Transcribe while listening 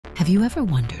you ever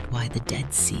wondered why the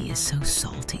Dead Sea is so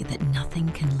salty that nothing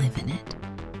can live in it?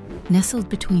 Nestled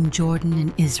between Jordan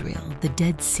and Israel, the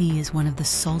Dead Sea is one of the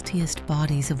saltiest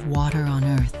bodies of water on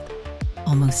Earth,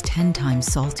 almost 10 times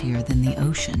saltier than the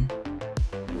ocean.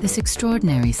 This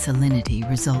extraordinary salinity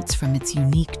results from its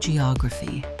unique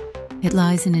geography. It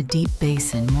lies in a deep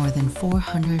basin more than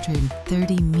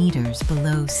 430 meters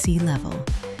below sea level,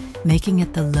 making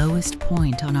it the lowest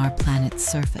point on our planet's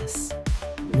surface.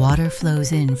 Water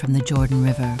flows in from the Jordan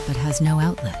River but has no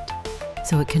outlet,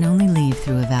 so it can only leave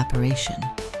through evaporation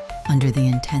under the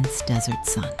intense desert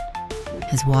sun.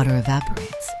 As water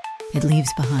evaporates, it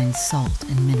leaves behind salt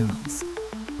and minerals,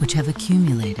 which have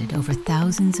accumulated over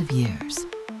thousands of years,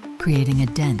 creating a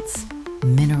dense,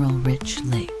 mineral-rich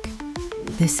lake.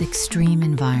 This extreme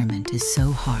environment is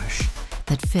so harsh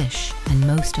that fish and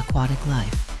most aquatic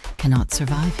life cannot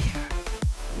survive here.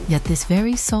 Yet this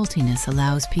very saltiness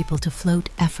allows people to float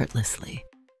effortlessly.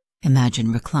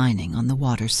 Imagine reclining on the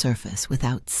water's surface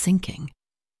without sinking.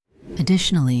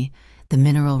 Additionally, the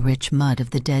mineral-rich mud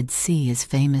of the Dead Sea is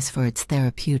famous for its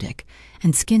therapeutic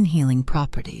and skin-healing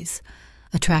properties,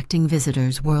 attracting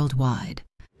visitors worldwide.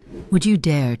 Would you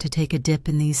dare to take a dip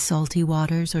in these salty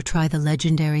waters or try the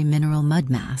legendary mineral mud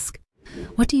mask?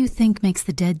 What do you think makes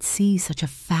the Dead Sea such a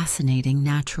fascinating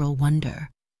natural wonder?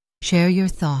 Share your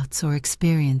thoughts or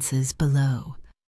experiences below.